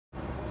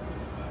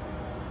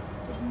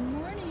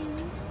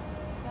morning.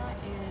 That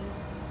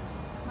is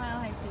Mile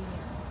High Stadium.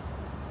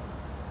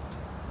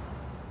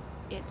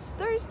 It's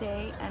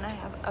Thursday and I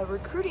have a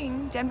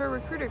Denver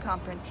recruiter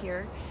conference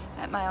here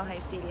at Mile High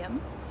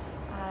Stadium.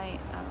 I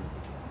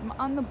am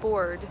on the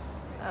board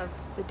of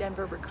the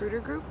Denver recruiter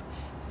group.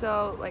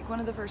 So like one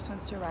of the first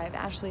ones to arrive.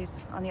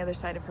 Ashley's on the other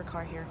side of her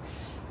car here.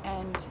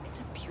 And it's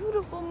a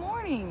beautiful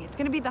morning. It's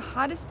gonna be the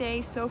hottest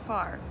day so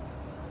far.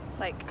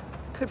 Like,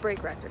 could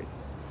break records.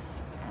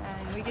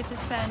 And we get to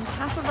spend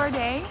half of our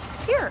day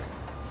here.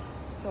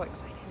 So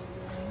excited.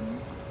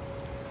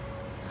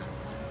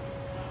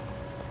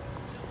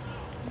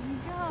 Here we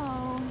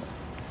go.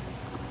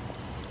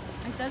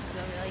 It does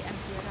feel really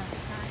empty without the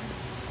sign.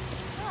 It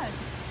does.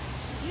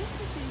 It used to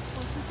say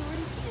Sports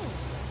Authority Field.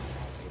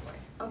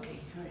 Okay,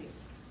 all right.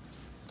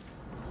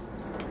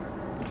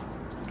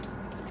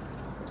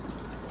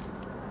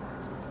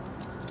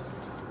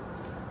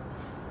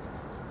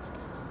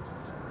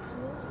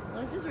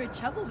 Well, this is where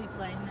Chubb will be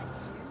playing next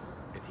year.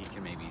 If he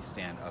can maybe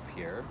stand up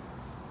here,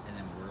 and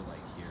then we're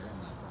like here,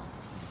 and that wrong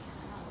person is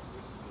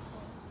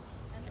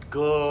here.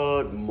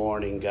 Good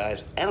morning,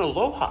 guys, and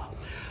aloha.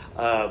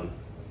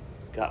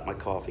 Got my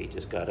coffee,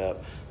 just got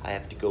up. I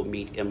have to go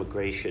meet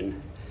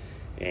immigration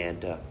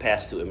and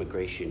pass through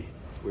immigration.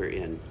 We're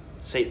in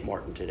St.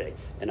 Martin today,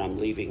 and I'm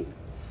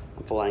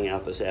flying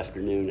out this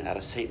afternoon out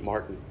of St.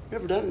 Martin.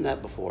 Never done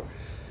that before.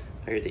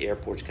 I hear the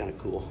airport's kind of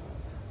cool.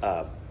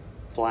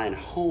 Flying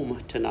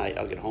home tonight.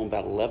 I'll get home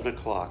about 11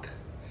 o'clock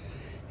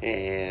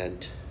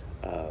and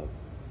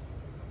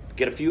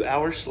get a few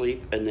hours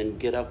sleep and then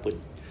get up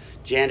with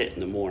Janet in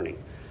the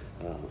morning.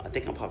 I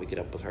think I'll probably get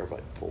up with her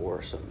by 4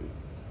 or something.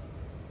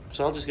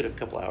 So I'll just get a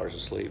couple hours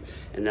of sleep,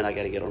 and then I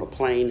got to get on a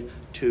plane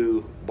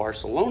to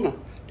Barcelona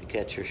to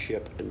catch her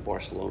ship in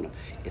Barcelona.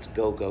 It's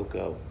go, go,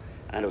 go.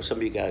 I know some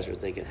of you guys are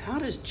thinking, how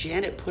does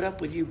Janet put up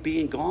with you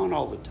being gone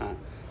all the time?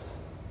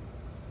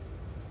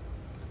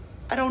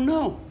 I don't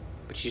know,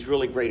 but she's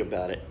really great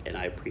about it, and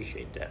I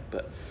appreciate that.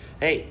 But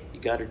hey,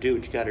 you got to do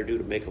what you got to do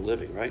to make a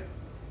living, right?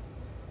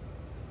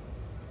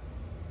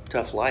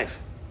 Tough life,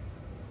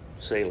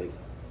 sailing,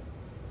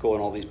 going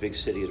all these big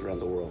cities around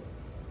the world.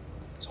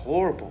 It's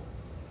horrible.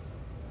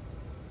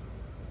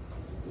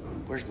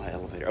 Where's my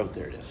elevator? Oh,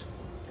 there it is.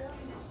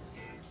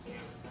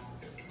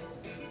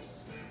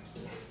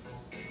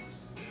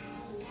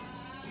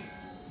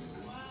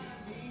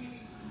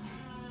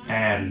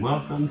 And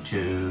welcome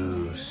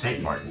to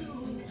St. Martin.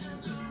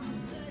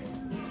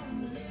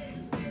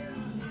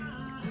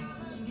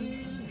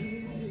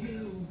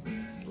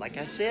 Like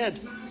I said,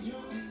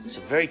 it's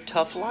a very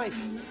tough life.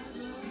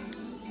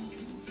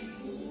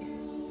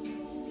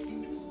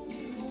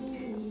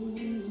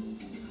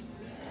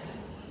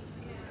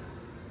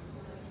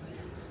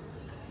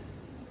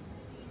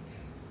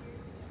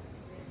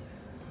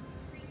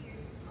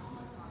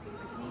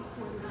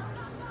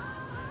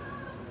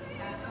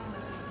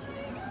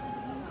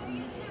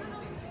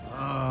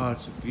 Oh,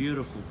 it's a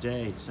beautiful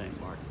day in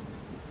St. Martin.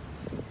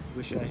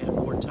 Wish I had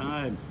more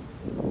time.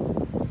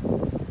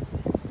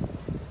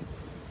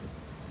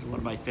 It's one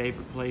of my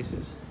favorite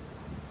places.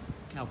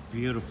 Look how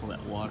beautiful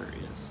that water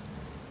is.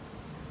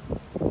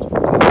 It's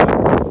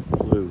beautiful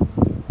blue.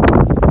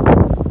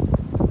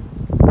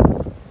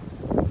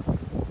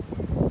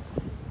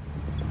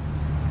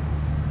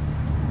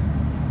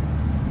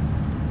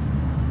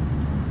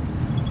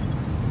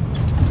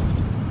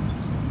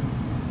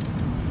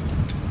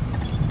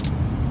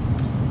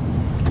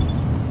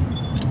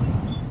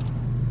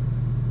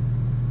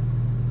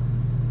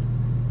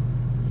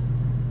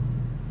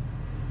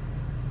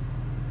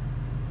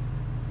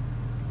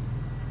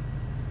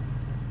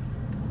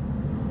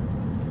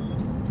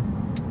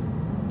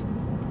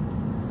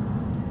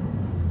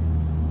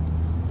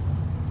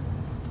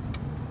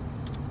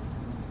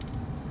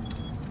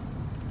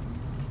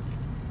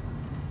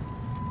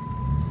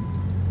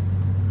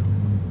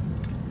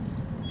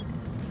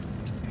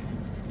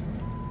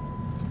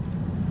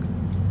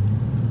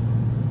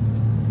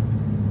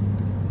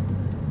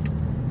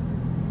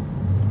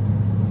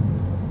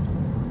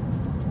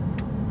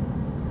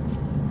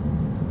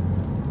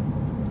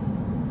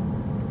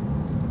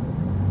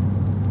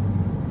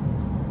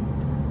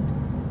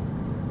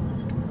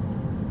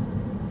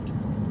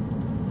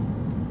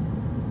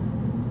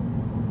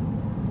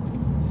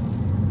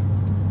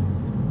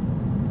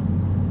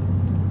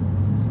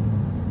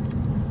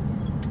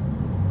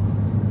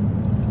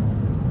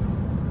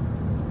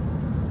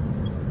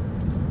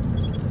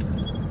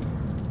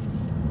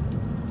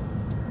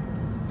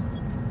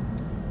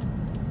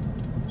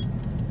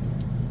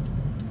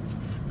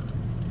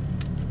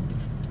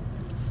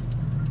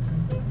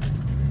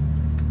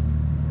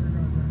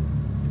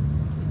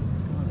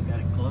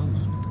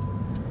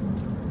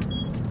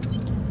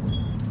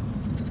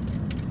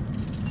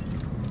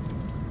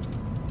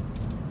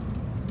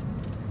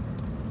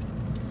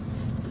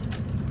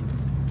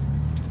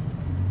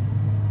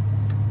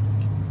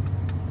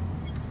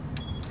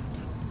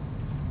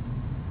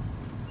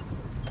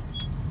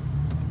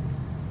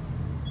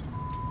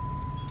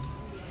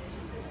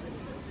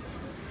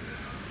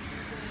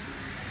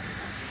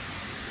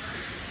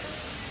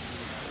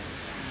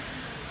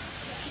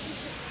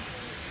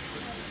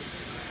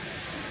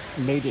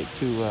 made it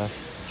to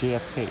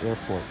JFK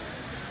Airport.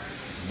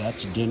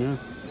 That's dinner,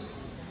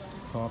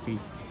 coffee,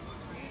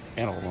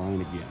 and a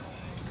line again.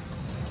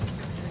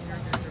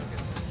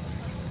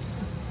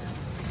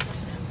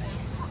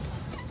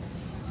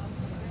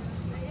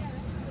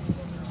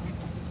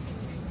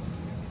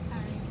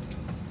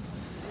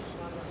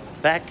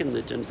 Back in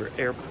the Denver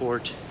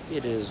airport,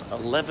 it is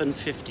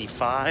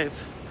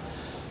 11:55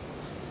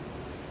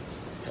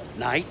 at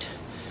night.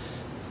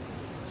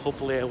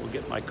 Hopefully I will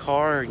get my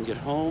car and get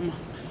home,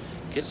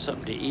 get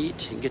something to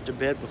eat, and get to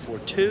bed before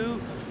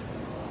 2,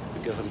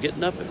 because I'm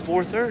getting up at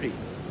 4:30.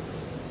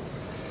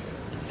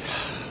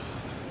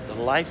 The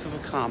life of a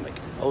comic.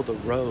 Oh, the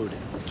road.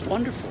 It's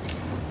wonderful.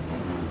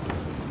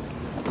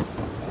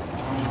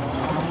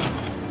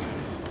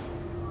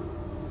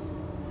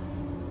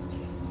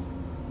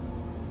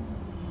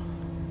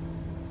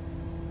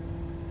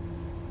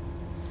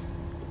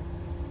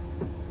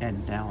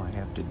 And now I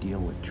have to deal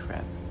with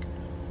traffic.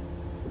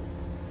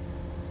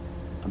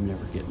 I'm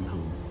never getting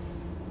home.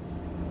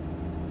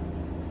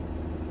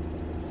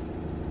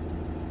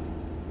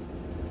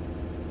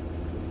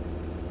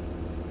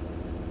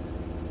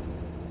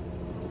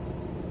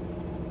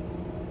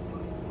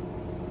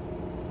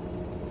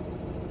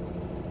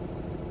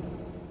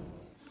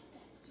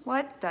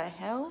 What the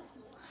hell?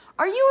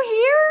 Are you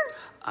here?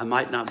 I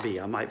might not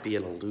be. I might be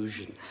an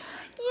illusion.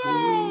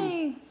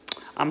 Yay!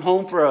 I'm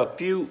home for a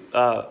few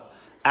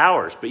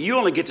hours, but you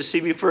only get to see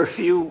me for a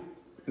few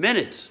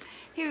minutes.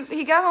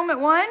 He got home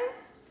at 1,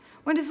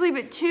 went to sleep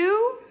at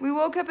 2, we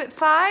woke up at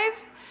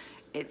 5.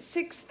 It's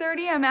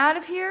 6:30, I'm out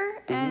of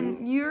here,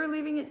 and you're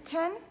leaving at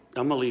 10?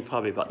 I'm gonna leave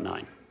probably about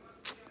 9.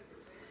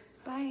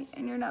 Bye,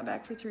 and you're not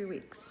back for 3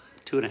 weeks.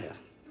 2.5.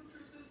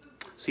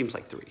 Seems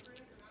like 3.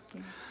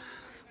 Yeah.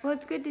 Well,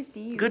 it's good to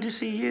see you. Good to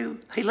see you.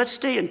 Hey, let's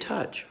stay in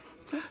touch.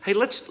 Hey,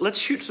 let's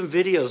shoot some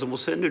videos and we'll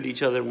send them to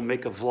each other and we'll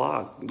make a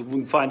vlog. We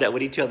can find out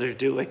what each other's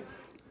doing.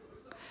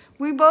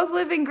 We both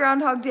live in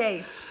Groundhog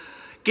Day.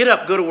 Get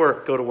up, go to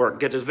work,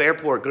 get to the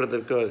airport,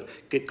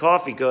 get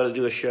coffee, go to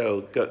do a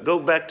show, go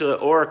back to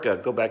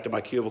Orica, go back to my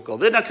cubicle.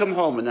 Then I come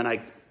home and then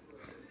I...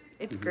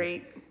 It's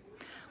great.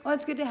 Well,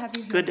 it's good to have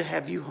you here. Good to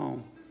have you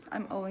home.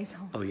 I'm always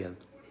home. Oh, yeah.